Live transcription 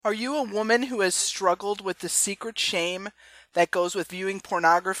Are you a woman who has struggled with the secret shame that goes with viewing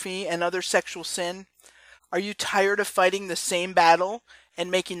pornography and other sexual sin? Are you tired of fighting the same battle and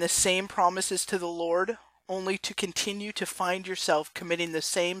making the same promises to the Lord, only to continue to find yourself committing the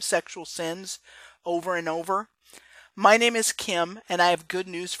same sexual sins over and over? My name is Kim, and I have good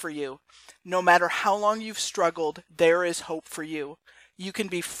news for you. No matter how long you've struggled, there is hope for you. You can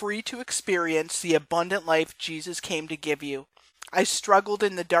be free to experience the abundant life Jesus came to give you. I struggled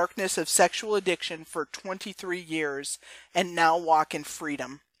in the darkness of sexual addiction for 23 years and now walk in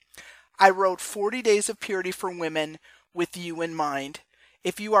freedom. I wrote 40 Days of Purity for Women with you in mind.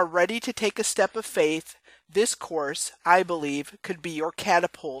 If you are ready to take a step of faith, this course, I believe, could be your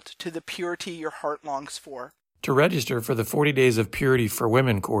catapult to the purity your heart longs for. To register for the 40 Days of Purity for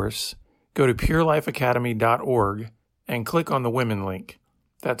Women course, go to purelifeacademy.org and click on the Women link.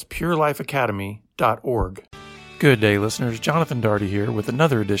 That's purelifeacademy.org. Good day, listeners. Jonathan Daugherty here with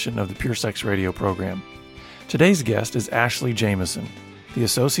another edition of the Pure Sex Radio program. Today's guest is Ashley Jamison, the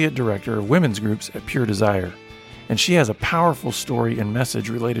Associate Director of Women's Groups at Pure Desire, and she has a powerful story and message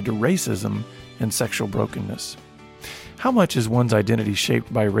related to racism and sexual brokenness. How much is one's identity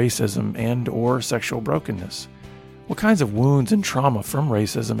shaped by racism and or sexual brokenness? What kinds of wounds and trauma from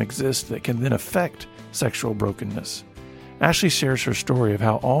racism exist that can then affect sexual brokenness? Ashley shares her story of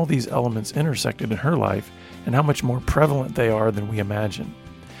how all these elements intersected in her life and how much more prevalent they are than we imagine.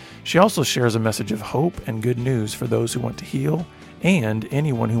 She also shares a message of hope and good news for those who want to heal and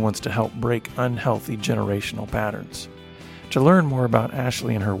anyone who wants to help break unhealthy generational patterns. To learn more about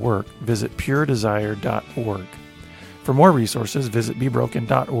Ashley and her work, visit puredesire.org. For more resources, visit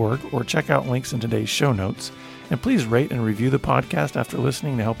bebroken.org or check out links in today's show notes, and please rate and review the podcast after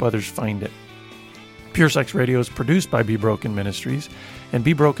listening to help others find it. Pure Sex Radio is produced by Be Broken Ministries, and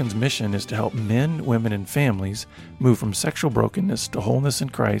Be Broken's mission is to help men, women, and families move from sexual brokenness to wholeness in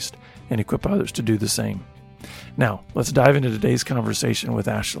Christ and equip others to do the same. Now, let's dive into today's conversation with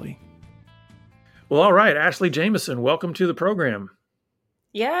Ashley. Well, all right, Ashley Jamison, welcome to the program.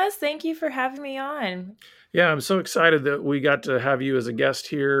 Yes, thank you for having me on. Yeah, I'm so excited that we got to have you as a guest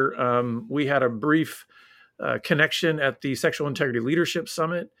here. We had a brief connection at the Sexual Integrity Leadership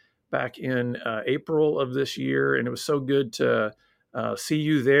Summit back in April of this year, and it was so good to see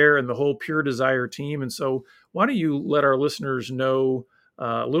you there and the whole Pure Desire team. And so why don't you let our listeners know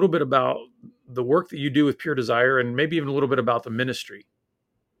a little bit about the work that you do with Pure Desire and maybe even a little bit about the ministry?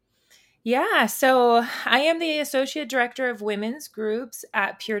 Yeah, so I am the Associate Director of Women's Groups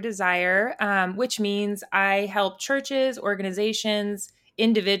at Pure Desire, which means I help churches, organizations,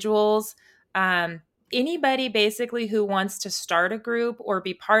 individuals, anybody basically who wants to start a group or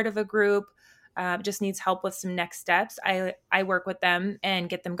be part of a group, just needs help with some next steps. I work with them and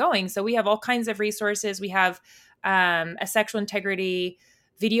get them going. So we have all kinds of resources. We have a sexual integrity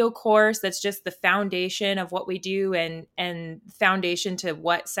video course that's just the foundation of what we do and foundation to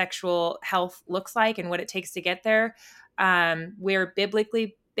what sexual health looks like and what it takes to get there. We're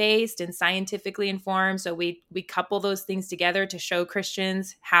biblically based and scientifically informed, so we couple those things together to show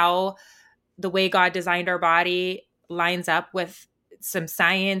Christians how the way God designed our body lines up with some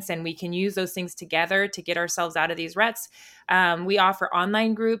science, and we can use those things together to get ourselves out of these ruts. We offer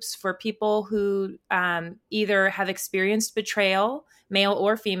online groups for people who either have experienced betrayal, male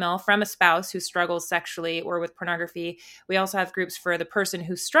or female, from a spouse who struggles sexually or with pornography. We also have groups for the person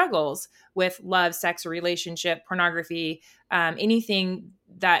who struggles with love, sex, or relationship, pornography, anything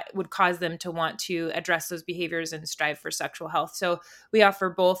that would cause them to want to address those behaviors and strive for sexual health. So we offer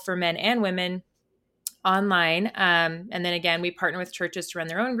both for men and women online. And then again, we partner with churches to run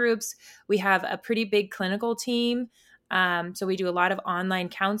their own groups. We have a pretty big clinical team. So we do a lot of online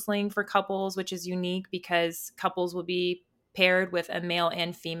counseling for couples, which is unique because couples will be paired with a male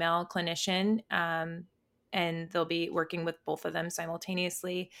and female clinician. And they'll be working with both of them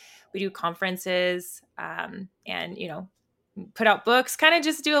simultaneously. We do conferences and, put out books, kind of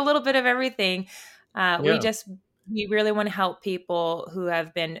just do a little bit of everything. We really want to help people who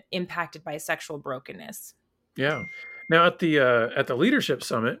have been impacted by sexual brokenness. Yeah. Now at the Leadership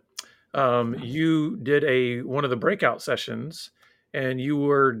Summit, you did one of the breakout sessions, and you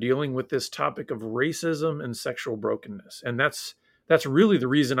were dealing with this topic of racism and sexual brokenness, and that's really the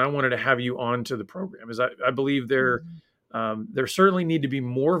reason I wanted to have you on to the program. Is I believe there certainly need to be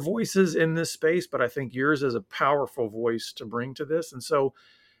more voices in this space, but I think yours is a powerful voice to bring to this. And so,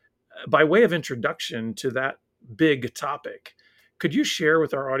 by way of introduction to that big topic, could you share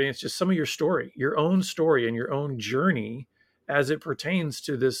with our audience just some of your story, your own story and your own journey as it pertains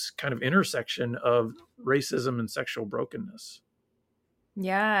to this kind of intersection of racism and sexual brokenness?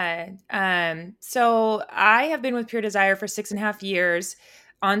 Yeah. So I have been with Pure Desire for 6.5 years.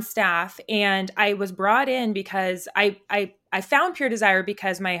 on staff, and I was brought in because I found Pure Desire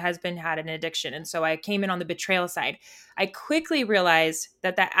because my husband had an addiction. And so I came in on the betrayal side. I quickly realized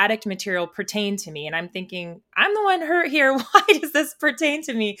that that addict material pertained to me. And I'm thinking, I'm the one hurt here. Why does this pertain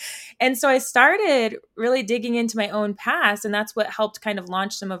to me? And so I started really digging into my own past. And that's what helped kind of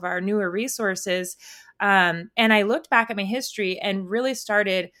launch some of our newer resources. And I looked back at my history and really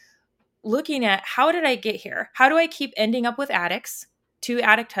started looking at, how did I get here? How do I keep ending up with addicts, 2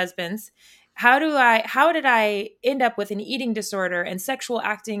 addict husbands? How did I end up with an eating disorder and sexual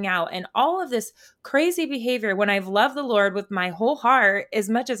acting out and all of this crazy behavior when I've loved the Lord with my whole heart as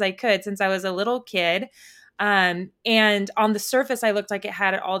much as I could since I was a little kid? And on the surface, I looked like it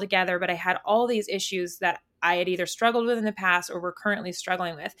had it all together, but I had all these issues that I had either struggled with in the past or were currently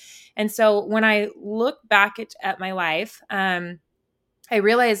struggling with. And so when I look back at my life, I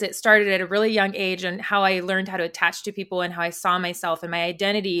realized it started at a really young age, and how I learned how to attach to people and how I saw myself, and my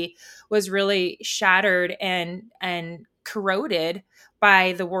identity was really shattered and corroded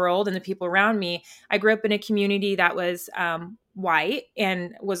by the world and the people around me. I grew up in a community that was white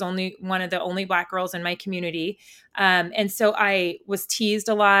and was only one of the only Black girls in my community. And so I was teased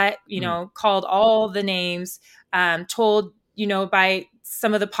a lot, called all the names, told, by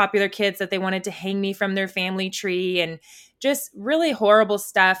some of the popular kids that they wanted to hang me from their family tree, and just really horrible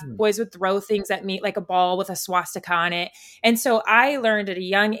stuff. Boys would throw things at me like a ball with a swastika on it. And so I learned at a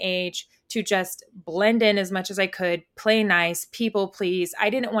young age to just blend in as much as I could, play nice, people please. I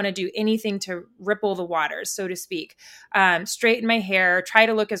didn't want to do anything to ripple the waters, so to speak. Straighten my hair, try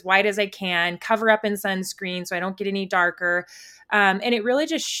to look as white as I can, cover up in sunscreen so I don't get any darker. And it really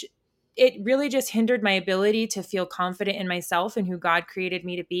just hindered my ability to feel confident in myself and who God created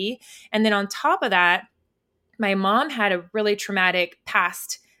me to be. And then on top of that, my mom had a really traumatic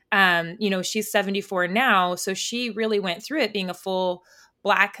past. She's 74 now. So she really went through it being a full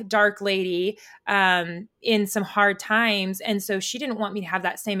Black, dark lady in some hard times. And so she didn't want me to have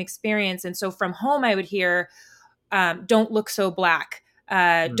that same experience. And so from home, I would hear, don't look so Black.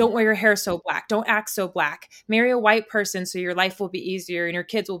 Don't wear your hair so Black. Don't act so Black. Marry a white person so your life will be easier and your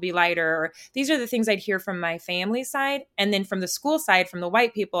kids will be lighter. Or these are the things I'd hear from my family side. And then from the school side, from the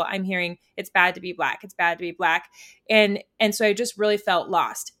white people, I'm hearing it's bad to be Black. It's bad to be Black. And so I just really felt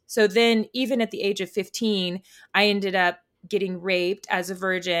lost. So then even at the age of 15, I ended up getting raped as a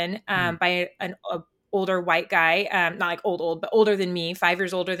virgin by an older white guy, not like old, but older than me, 5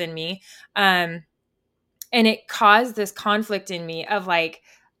 years older than me. And it caused this conflict in me of like,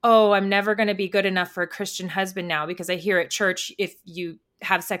 oh, I'm never going to be good enough for a Christian husband now, because I hear at church, if you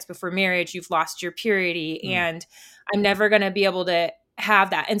have sex before marriage, you've lost your purity, and I'm never going to be able to have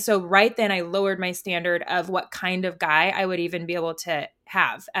that. And so right then I lowered my standard of what kind of guy I would even be able to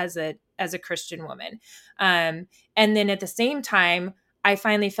have as a Christian woman. And then at the same time, I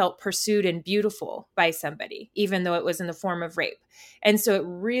finally felt pursued and beautiful by somebody, even though it was in the form of rape. And so it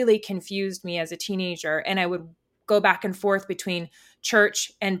really confused me as a teenager. And I would go back and forth between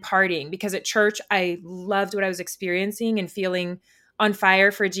church and partying, because at church, I loved what I was experiencing and feeling on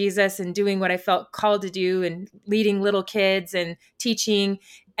fire for Jesus and doing what I felt called to do and leading little kids and teaching.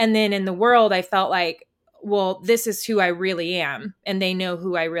 And then in the world, I felt like, well, this is who I really am. And they know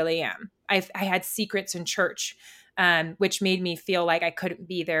who I really am. I had secrets in church, which made me feel like I couldn't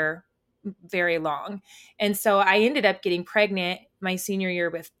be there very long. And so I ended up getting pregnant my senior year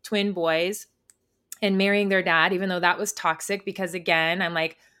with twin boys and marrying their dad, even though that was toxic, because again, I'm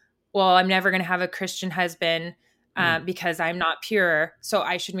like, well, I'm never going to have a Christian husband because I'm not pure. So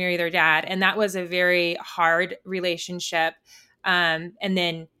I should marry their dad. And that was a very hard relationship. And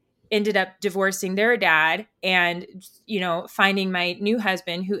then ended up divorcing their dad and, finding my new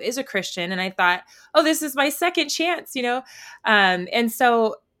husband who is a Christian. And I thought, oh, this is my second chance, and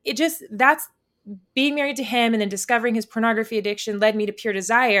so that's being married to him and then discovering his pornography addiction led me to Pure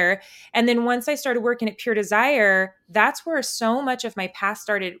Desire. And then once I started working at Pure Desire, that's where so much of my past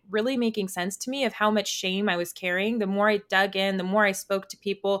started really making sense to me, of how much shame I was carrying. The more I dug in, the more I spoke to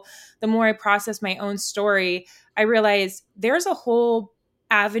people, the more I processed my own story, I realized there's a whole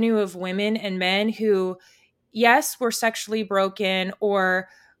avenue of women and men who, yes, were sexually broken or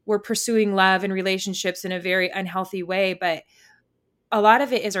were pursuing love and relationships in a very unhealthy way, but a lot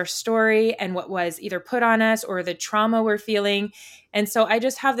of it is our story and what was either put on us or the trauma we're feeling. And so I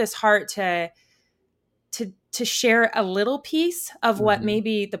just have this heart to share a little piece of what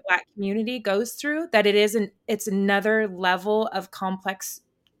maybe the Black community goes through, that it's another level of complex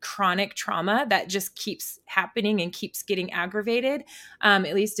chronic trauma that just keeps happening and keeps getting aggravated,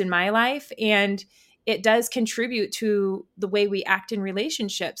 at least in my life. And it does contribute to the way we act in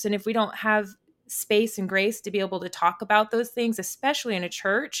relationships. And if we don't have space and grace to be able to talk about those things, especially in a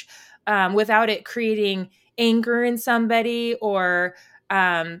church, without it creating anger in somebody or,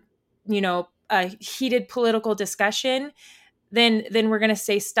 a heated political discussion, then we're going to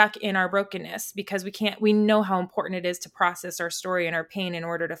stay stuck in our brokenness, because we know how important it is to process our story and our pain in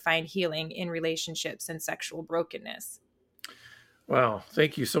order to find healing in relationships and sexual brokenness. Wow.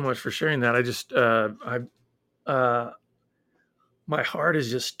 Thank you so much for sharing that. My heart is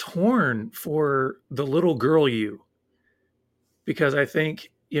just torn for the little girl you, because I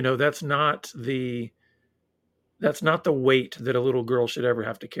think, that's not the weight that a little girl should ever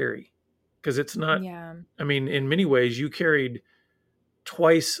have to carry. Because it's not, Yeah. I mean, in many ways, you carried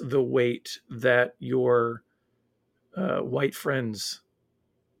twice the weight that your white friends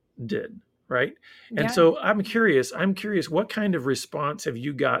did, right? And Yeah. so I'm curious, what kind of response have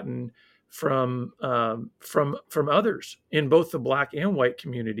you gotten from others in both the Black and white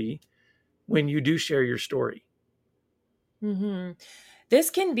community when you do share your story? Mm-hmm.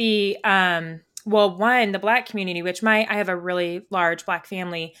 This can be, well, one, the Black community, which I have a really large Black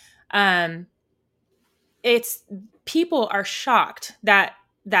family. It's people are shocked that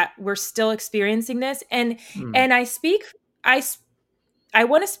we're still experiencing this, and Hmm. and I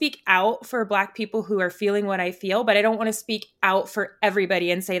want to speak out for Black people who are feeling what I feel, but I don't want to speak out for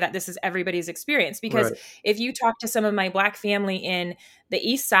everybody and say that this is everybody's experience. Because Right. if you talk to some of my Black family in the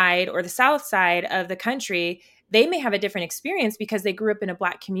East Side or the South Side of the country, they may have a different experience because they grew up in a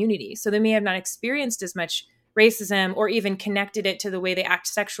Black community. So they may have not experienced as much racism or even connected it to the way they act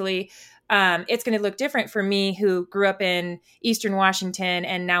sexually. It's going to look different for me, who grew up in Eastern Washington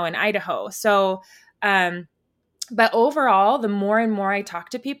and now in Idaho. So, but overall, the more and more I talk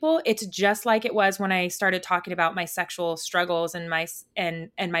to people, it's just like it was when I started talking about my sexual struggles and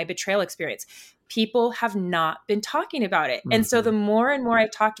my betrayal experience. People have not been talking about it. And so the more and more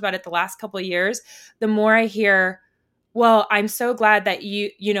I've talked about it the last couple of years, the more I hear, well, I'm so glad that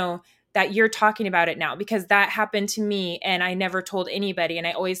that you're talking about it now, because that happened to me and I never told anybody, and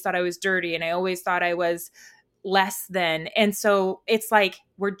I always thought I was dirty, and I always thought I was less than. And so it's like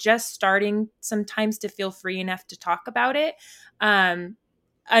we're just starting sometimes to feel free enough to talk about it.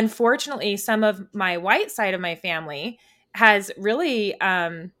 Unfortunately, some of my white side of my family has really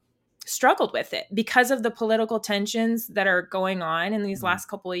struggled with it because of the political tensions that are going on in these last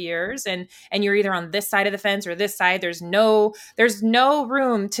couple of years. And you're either on this side of the fence or this side. There's no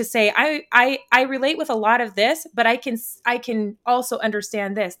room to say I relate with a lot of this, but I can also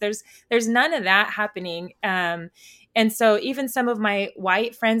understand this. There's none of that happening. And so even some of my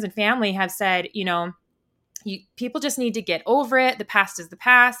white friends and family have said, people just need to get over it. The past is the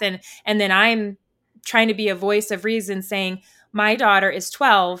past. And then I'm trying to be a voice of reason, saying, my daughter is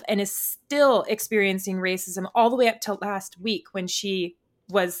 12 and is still experiencing racism all the way up till last week, when she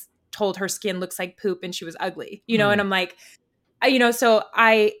was told her skin looks like poop and she was ugly, and I'm like, so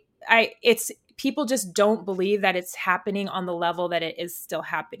it's people just don't believe that it's happening on the level that it is still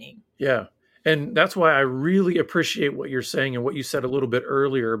happening. Yeah. And that's why I really appreciate what you're saying and what you said a little bit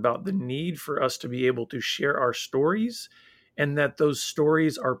earlier about the need for us to be able to share our stories, and that those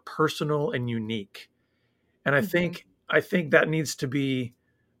stories are personal and unique. And I think that needs to be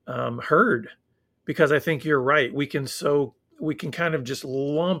heard, because I think you're right. We can kind of just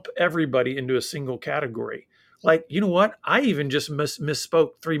lump everybody into a single category. Like, you know what? I even just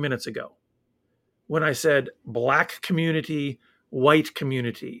misspoke 3 minutes ago when I said Black community, white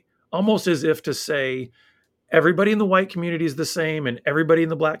community, almost as if to say everybody in the white community is the same and everybody in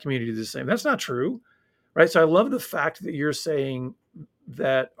the Black community is the same. That's not true, right? So I love the fact that you're saying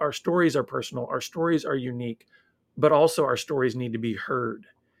that our stories are personal, our stories are unique, but also our stories need to be heard.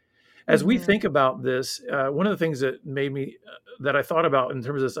 As we think about this, one of the things that made me that I thought about in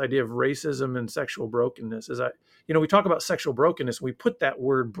terms of this idea of racism and sexual brokenness is we talk about sexual brokenness, we put that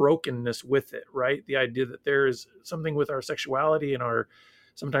word brokenness with it, right? The idea that there is something with our sexuality and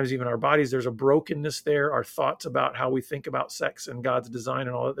sometimes even our bodies, there's a brokenness there. Our thoughts about how we think about sex and God's design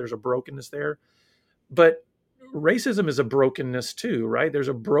and all that, there's a brokenness there. But racism is a brokenness too, right? There's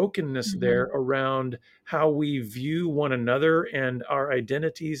a brokenness there around how we view one another and our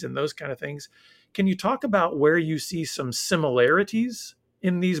identities and those kind of things. Can you talk about where you see some similarities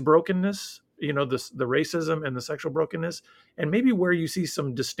in these brokenness, the racism and the sexual brokenness, and maybe where you see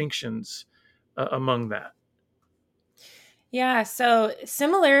some distinctions among that? Yeah. So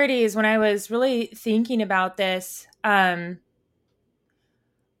similarities, when I was really thinking about this,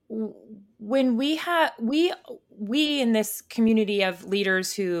 when we in this community of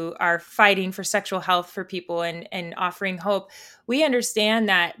leaders who are fighting for sexual health for people and offering hope, we understand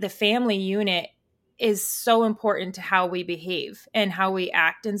that the family unit is so important to how we behave and how we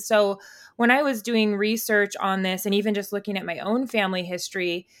act. And so when I was doing research on this, and even just looking at my own family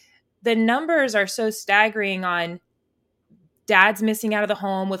history, the numbers are so staggering on dads missing out of the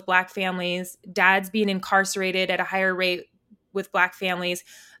home with Black families, dads being incarcerated at a higher rate with Black families,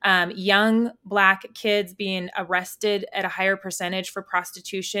 young Black kids being arrested at a higher percentage for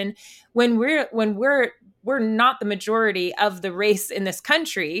prostitution. When we're not the majority of the race in this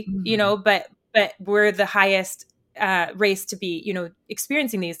country, but we're the highest race to be,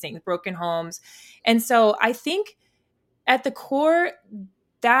 experiencing these things, broken homes. And so I think at the core,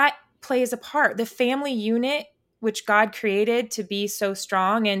 that plays a part. The family unit, which God created to be so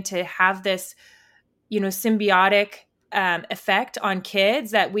strong and to have this, symbiotic effect on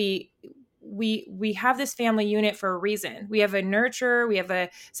kids, that we have this family unit for a reason. We have a nurturer, we have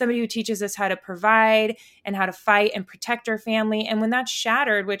somebody who teaches us how to provide and how to fight and protect our family. And when that's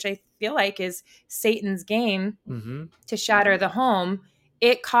shattered, which I feel like is Satan's game to shatter the home,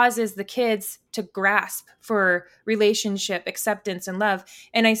 it causes the kids to grasp for relationship, acceptance, and love.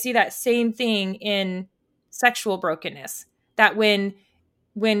 And I see that same thing in sexual brokenness, that when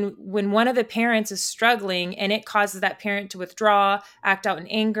one of the parents is struggling and it causes that parent to withdraw, act out in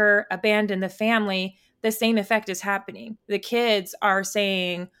anger, abandon the family, the same effect is happening. The kids are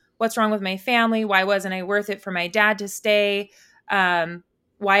saying, what's wrong with my family? Why wasn't I worth it for my dad to stay?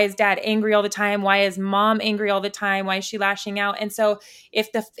 Why is dad angry all the time? Why is mom angry all the time? Why is she lashing out? And so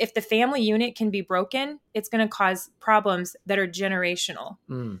if the family unit can be broken, it's going to cause problems that are generational,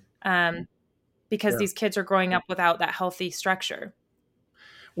 because these kids are growing up without that healthy structure.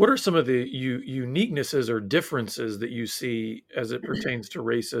 What are some of the uniquenesses or differences that you see as it pertains to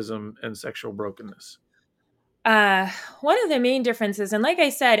racism and sexual brokenness? One of the main differences, and like I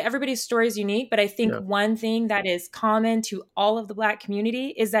said, everybody's story is unique, but I think one thing that is common to all of the Black community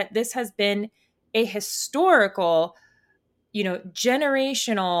is that this has been a historical,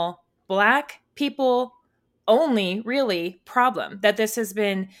 generational Black people only really problem, that this has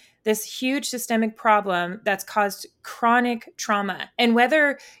been this huge systemic problem that's caused chronic trauma. And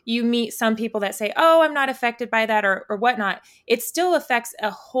whether you meet some people that say, oh, I'm not affected by that or whatnot, it still affects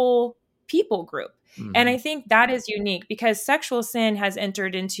a whole people group. And I think that is unique because sexual sin has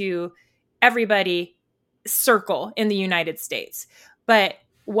entered into everybody's circle in the United States. But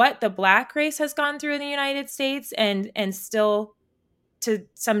what the Black race has gone through in the United States and still to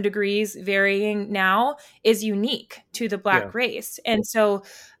some degrees varying now is unique to the Black race. And so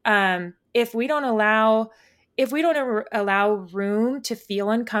if we don't allow room to feel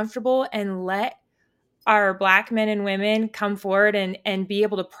uncomfortable and let our Black men and women come forward and be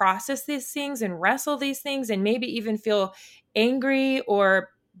able to process these things and wrestle these things and maybe even feel angry or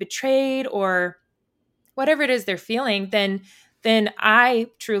betrayed or whatever it is they're feeling, then I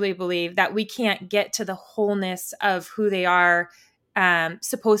truly believe that we can't get to the wholeness of who they are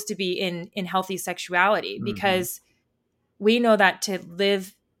supposed to be in healthy sexuality, because we know that to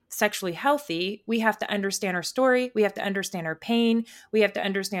live sexually healthy, we have to understand our story. We have to understand our pain. We have to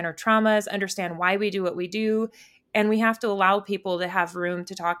understand our traumas, understand why we do what we do. And we have to allow people to have room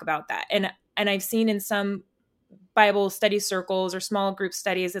to talk about that. And I've seen in some Bible study circles or small group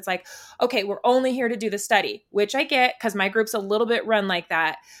studies, it's like, okay, we're only here to do the study, which I get because my group's a little bit run like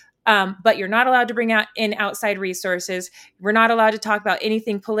that. But you're not allowed to bring in outside resources. We're not allowed to talk about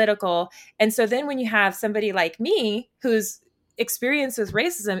anything political. And so then when you have somebody like me whose experience with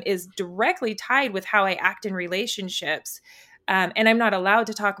racism is directly tied with how I act in relationships, and I'm not allowed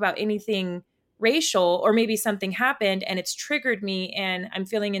to talk about anything racial, or maybe something happened and it's triggered me and I'm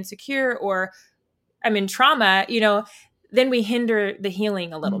feeling insecure or I'm in trauma, then we hinder the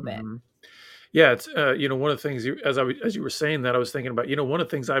healing a little bit. Yeah, it's one of the things as you were saying that, I was thinking about one of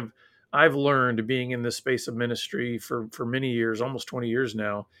the things I've learned being in this space of ministry for many years, almost 20 years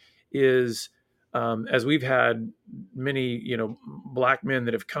now, is as we've had many Black men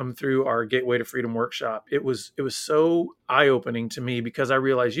that have come through our Gateway to Freedom workshop, it was so eye-opening to me, because I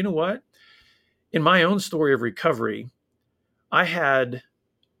realized, what, in my own story of recovery, I had,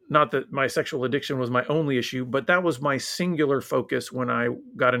 not that my sexual addiction was my only issue, but that was my singular focus when I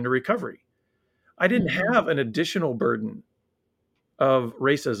got into recovery. I didn't have an additional burden of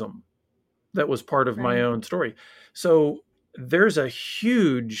racism that was part of my own story. So there's a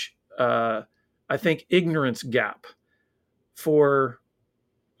huge, I think, ignorance gap for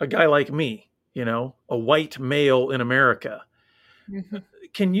a guy like me, a white male in America.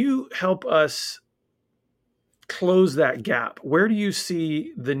 Can you help us close that gap? Where do you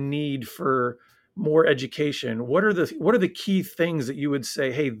see the need for more education? What are the key things that you would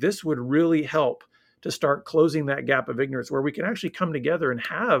say, hey, this would really help to start closing that gap of ignorance, where we can actually come together and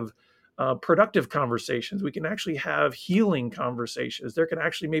have productive conversations. We can actually have healing conversations. There can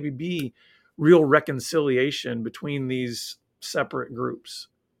actually maybe be real reconciliation between these separate groups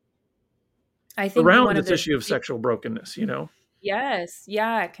I think around one of this the issue of sexual brokenness, you know? Yes,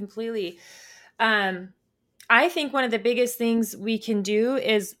 yeah, completely. Um, I think one of the biggest things we can do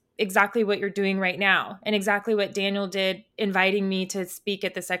is exactly what you're doing right now, and exactly what Daniel did, inviting me to speak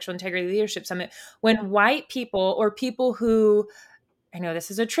at the Sexual Integrity Leadership Summit. When white people, or people who, I know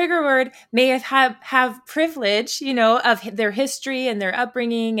this is a trigger word, may have privilege, of their history and their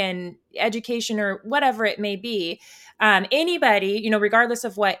upbringing and education or whatever it may be. Anybody, regardless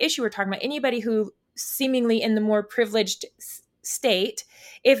of what issue we're talking about, anybody who seemingly in the more privileged state,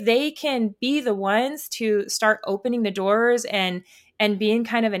 if they can be the ones to start opening the doors and being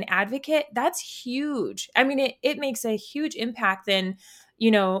kind of an advocate, that's huge. I mean, it makes a huge impact than,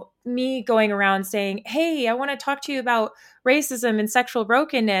 me going around saying, hey, I want to talk to you about racism and sexual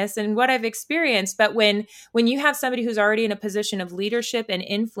brokenness and what I've experienced. But when you have somebody who's already in a position of leadership and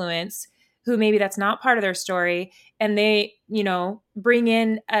influence, who maybe that's not part of their story, and they, bring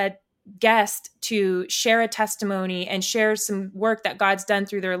in a guest to share a testimony and share some work that God's done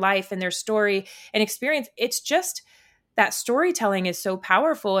through their life and their story and experience, it's just, that storytelling is so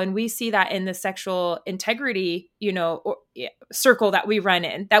powerful. And we see that in the sexual integrity, circle that we run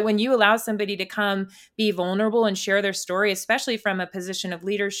in, that when you allow somebody to come be vulnerable and share their story, especially from a position of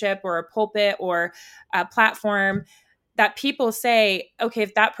leadership or a pulpit or a platform, that people say, okay,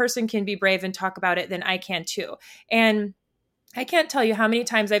 if that person can be brave and talk about it, then I can too. And I can't tell you how many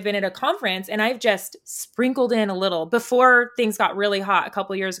times I've been at a conference and I've just sprinkled in a little, before things got really hot a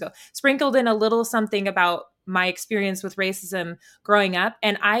couple of years ago, sprinkled in a little something about my experience with racism growing up.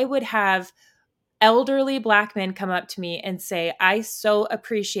 And I would have elderly Black men come up to me and say, I so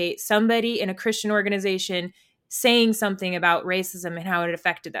appreciate somebody in a Christian organization saying something about racism and how it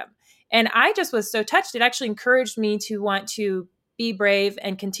affected them. And I just was so touched. It actually encouraged me to want to be brave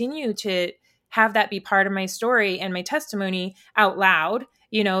and continue to have that be part of my story and my testimony out loud,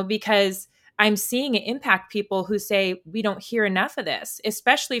 because I'm seeing it impact people who say, we don't hear enough of this,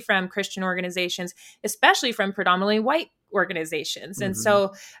 especially from Christian organizations, especially from predominantly white organizations. Mm-hmm. And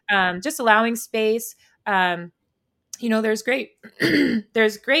so just allowing space, there's great,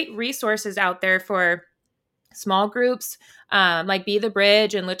 there's great resources out there for small groups, like Be the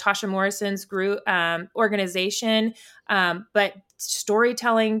Bridge and LaTosha Morrison's group organization, but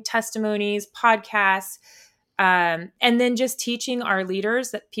storytelling, testimonies, podcasts, and then just teaching our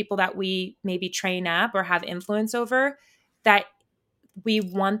leaders, that people that we maybe train up or have influence over, that we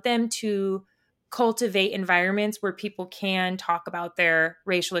want them to cultivate environments where people can talk about their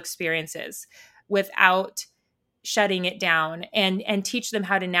racial experiences without shutting it down, and teach them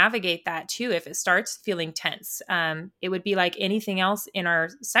how to navigate that too. If it starts feeling tense, it would be like anything else in our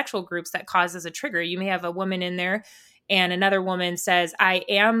sexual groups that causes a trigger. You may have a woman in there and another woman says, I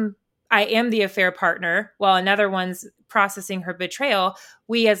am the affair partner, while another one's processing her betrayal.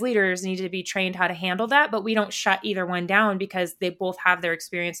 We as leaders need to be trained how to handle that, but we don't shut either one down, because they both have their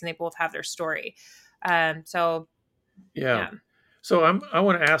experience and they both have their story. Yeah. So I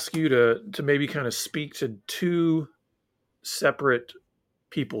want to ask you to maybe kind of speak to two separate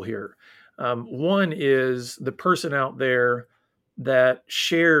people here. One is the person out there that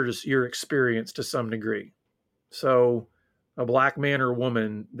shares your experience to some degree. So a Black man or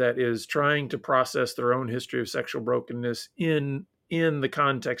woman that is trying to process their own history of sexual brokenness in the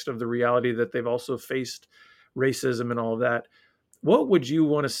context of the reality that they've also faced racism and all of that. What would you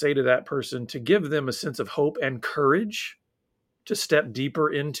want to say to that person to give them a sense of hope and courage to step deeper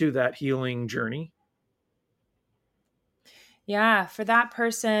into that healing journey? Yeah, for that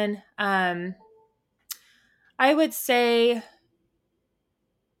person, I would say,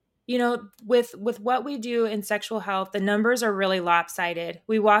 with what we do in sexual health, the numbers are really lopsided.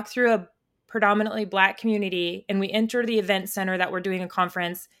 We walk through a predominantly Black community and we enter the event center that we're doing a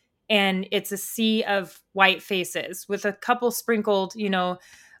conference, and it's a sea of white faces with a couple sprinkled,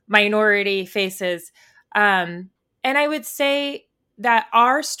 minority faces. And I would say that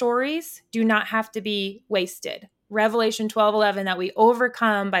our stories do not have to be wasted. Revelation 12:11, that we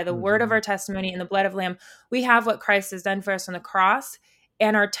overcome by the word of our testimony and the blood of the Lamb. We have what Christ has done for us on the cross,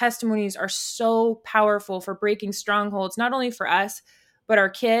 and our testimonies are so powerful for breaking strongholds, not only for us, but our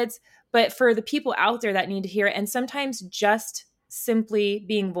kids, but for the people out there that need to hear it. And sometimes just simply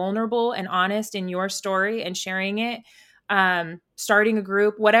being vulnerable and honest in your story and sharing it, starting a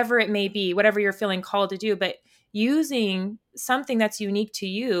group, whatever it may be, whatever you're feeling called to do, but using something that's unique to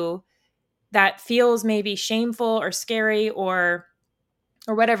you that feels maybe shameful or scary or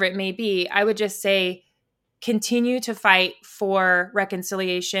whatever it may be, I would just say, continue to fight for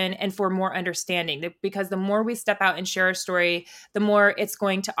reconciliation and for more understanding, because the more we step out and share our story, the more it's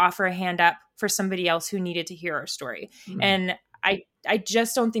going to offer a hand up for somebody else who needed to hear our story. Mm. And I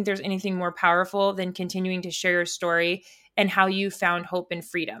just don't think there's anything more powerful than continuing to share your story and how you found hope and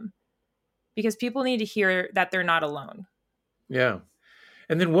freedom, because people need to hear that they're not alone. Yeah.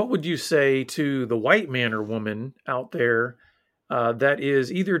 And then what would you say to the white man or woman out there that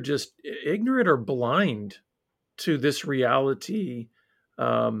is either just ignorant or blind to this reality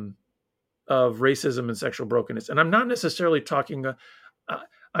of racism and sexual brokenness? And I'm not necessarily talking,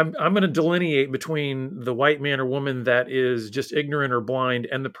 I'm going to delineate between the white man or woman that is just ignorant or blind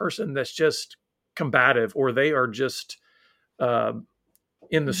and the person that's just combative, or they are just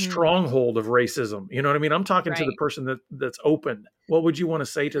in the stronghold of racism. You know what I mean? I'm talking to the person that's open. What would you want to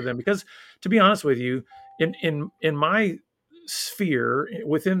say to them? Because to be honest with you, in my sphere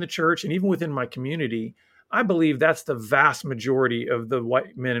within the church and even within my community, I believe that's the vast majority of the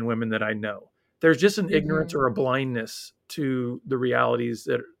white men and women that I know. There's just an ignorance or a blindness to the realities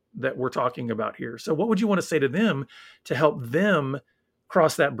that we're talking about here. So what would you want to say to them to help them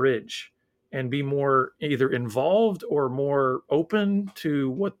cross that bridge and be more either involved or more open to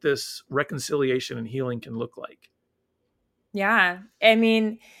what this reconciliation and healing can look like? Yeah. I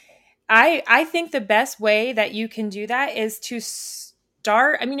mean, I think the best way that you can do that is to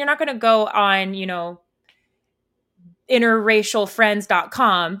start. I mean, you're not going to go on,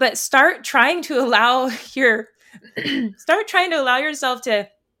 interracialfriends.com, but start trying to allow yourself to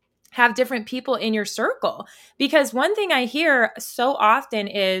have different people in your circle. Because one thing I hear so often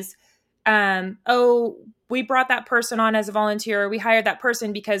is, oh, we brought that person on as a volunteer. We hired that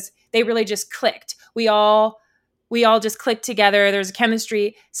person because they really just clicked. We all just clicked together. There's a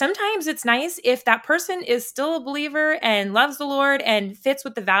chemistry. Sometimes it's nice if that person is still a believer and loves the Lord and fits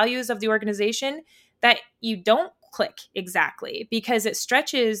with the values of the organization, that you don't click exactly, because it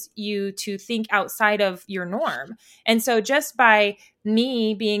stretches you to think outside of your norm. And so just by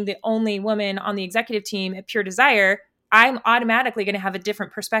me being the only woman on the executive team at Pure Desire, I'm automatically going to have a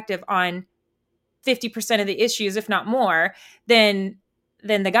different perspective on 50% of the issues, if not more, than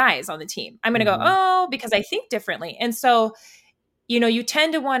the guys on the team. I'm going to go, oh, because I think differently. And so, you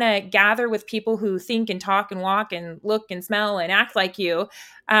tend to want to gather with people who think and talk and walk and look and smell and act like you.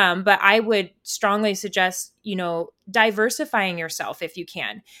 But I would strongly suggest, diversifying yourself if you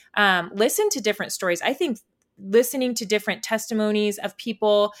can. Listen to different stories. I think listening to different testimonies of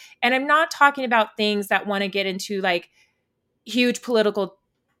people, and I'm not talking about things that want to get into like huge political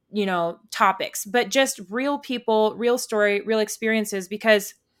topics, but just real people, real story, real experiences.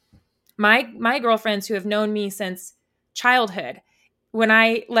 Because my girlfriends who have known me since childhood, when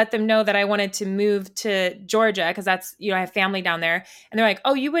I let them know that I wanted to move to Georgia, because that's, I have family down there, and they're like,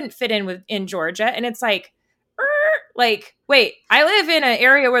 oh, you wouldn't fit in Georgia. And it's like, wait, I live in an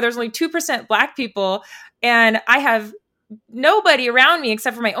area where there's only 2% Black people, and I have nobody around me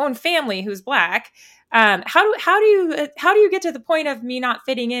except for my own family who's Black. How do you get to the point of me not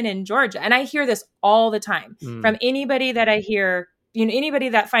fitting in Georgia? And I hear this all the time from anybody that I hear, anybody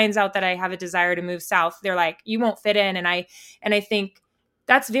that finds out that I have a desire to move south. They're like, you won't fit in. And I think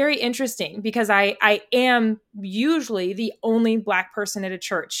that's very interesting, because I am usually the only Black person at a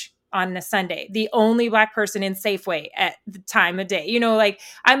church on a Sunday, the only Black person in Safeway at the time of day,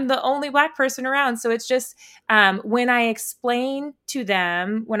 I'm the only Black person around. So it's just, when I explain to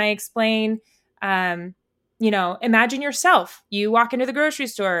them, imagine yourself. You walk into the grocery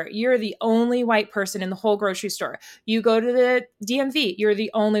store, you're the only white person in the whole grocery store. You go to the DMV, you're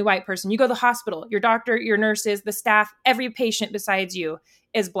the only white person. You go to the hospital, your doctor, your nurses, the staff, every patient besides you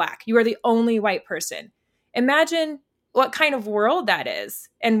is Black. You are the only white person. Imagine what kind of world that is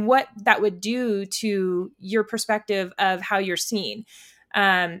and what that would do to your perspective of how you're seen.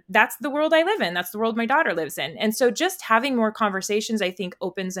 That's the world I live in. That's the world my daughter lives in. And so just having more conversations, I think,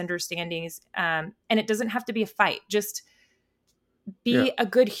 opens understandings. And it doesn't have to be a fight. Just be a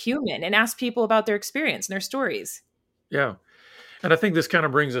good human and ask people about their experience and their stories. Yeah. And I think this kind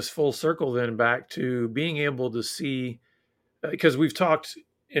of brings us full circle then back to being able to see, because we've talked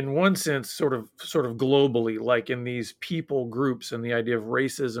in one sense, sort of globally, like in these people groups and the idea of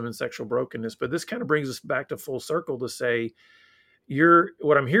racism and sexual brokenness. But this kind of brings us back to full circle to say,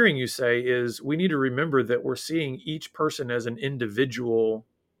 what I'm hearing you say is we need to remember that we're seeing each person as an individual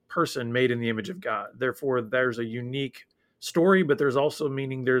person made in the image of God. Therefore, there's a unique story, but there's also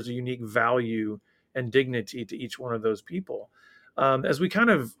meaning there's a unique value and dignity to each one of those people. As we kind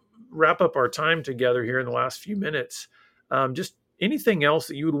of wrap up our time together here in the last few minutes, just anything else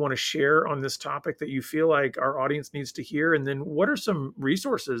that you would want to share on this topic that you feel like our audience needs to hear? And then what are some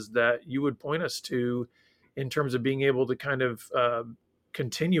resources that you would point us to in terms of being able to kind of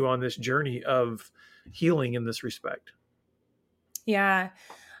continue on this journey of healing in this respect? Yeah,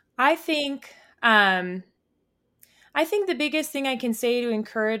 I think the biggest thing I can say to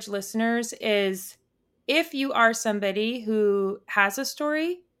encourage listeners is, if you are somebody who has a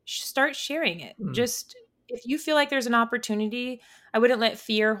story, start sharing it. Just if you feel like there's an opportunity, I wouldn't let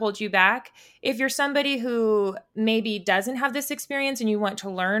fear hold you back. If you're somebody who maybe doesn't have this experience and you want to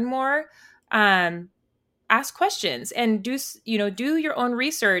learn more, ask questions and do your own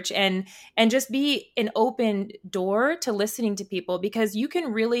research, and just be an open door to listening to people, because you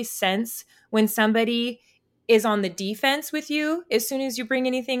can really sense when somebody is on the defense with you as soon as you bring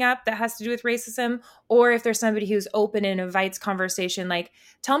anything up that has to do with racism, or if there's somebody who's open and invites conversation, like,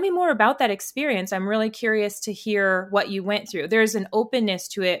 tell me more about that experience. I'm really curious to hear what you went through. There's an openness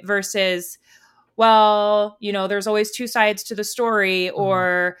to it versus, well, there's always two sides to the story,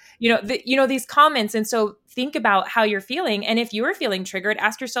 or, these comments. And so think about how you're feeling. And if you're feeling triggered,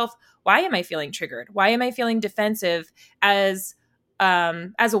 ask yourself, why am I feeling triggered? Why am I feeling defensive as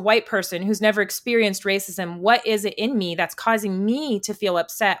a white person who's never experienced racism? What is it in me that's causing me to feel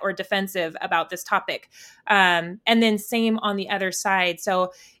upset or defensive about this topic? And then same on the other side.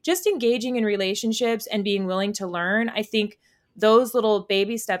 So just engaging in relationships and being willing to learn, I think those little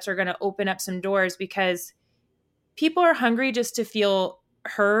baby steps are going to open up some doors, because people are hungry just to feel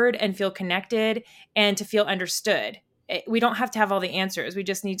heard and feel connected and to feel understood. We don't have to have all the answers. We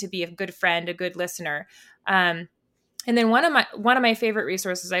just need to be a good friend, a good listener. And then one of my favorite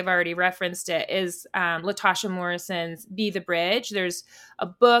resources, I've already referenced it, is Latasha Morrison's Be the Bridge. There's a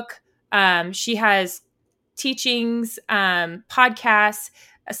book. She has teachings, podcasts.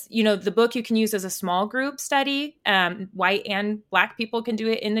 The book you can use as a small group study. White and Black people can do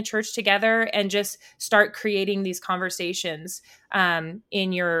it in the church together and just start creating these conversations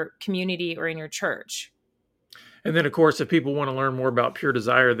in your community or in your church. And then, of course, if people want to learn more about Pure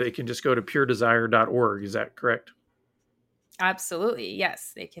Desire, they can just go to puredesire.org. Is that correct? Absolutely.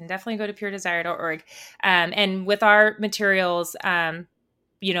 Yes. They can definitely go to puredesire.org. And with our materials,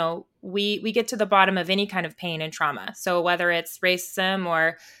 we get to the bottom of any kind of pain and trauma. So whether it's racism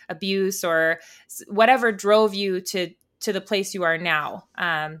or abuse or whatever drove you to the place you are now,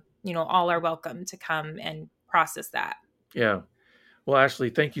 all are welcome to come and process that. Yeah. Well, Ashley,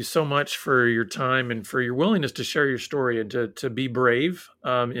 thank you so much for your time and for your willingness to share your story and to be brave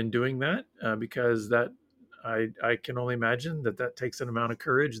in doing that, because that I can only imagine that takes an amount of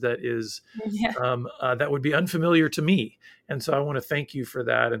courage that is that would be unfamiliar to me. And so I want to thank you for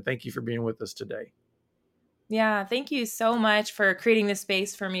that, and thank you for being with us today. Yeah, thank you so much for creating this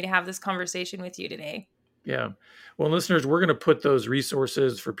space for me to have this conversation with you today. Yeah. Well, listeners, we're going to put those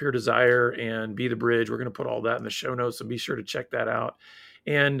resources for Pure Desire and Be the Bridge. We're going to put all that in the show notes, so be sure to check that out.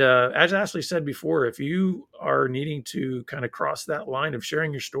 And as Ashley said before, if you are needing to kind of cross that line of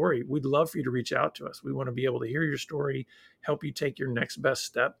sharing your story, we'd love for you to reach out to us. We want to be able to hear your story, help you take your next best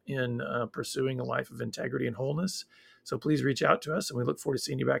step in pursuing a life of integrity and wholeness. So please reach out to us, and we look forward to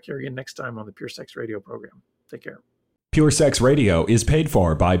seeing you back here again next time on the Pure Sex Radio program. Take care. Pure Sex Radio is paid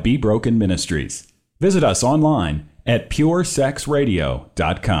for by Be Broken Ministries. Visit us online at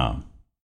puresexradio.com.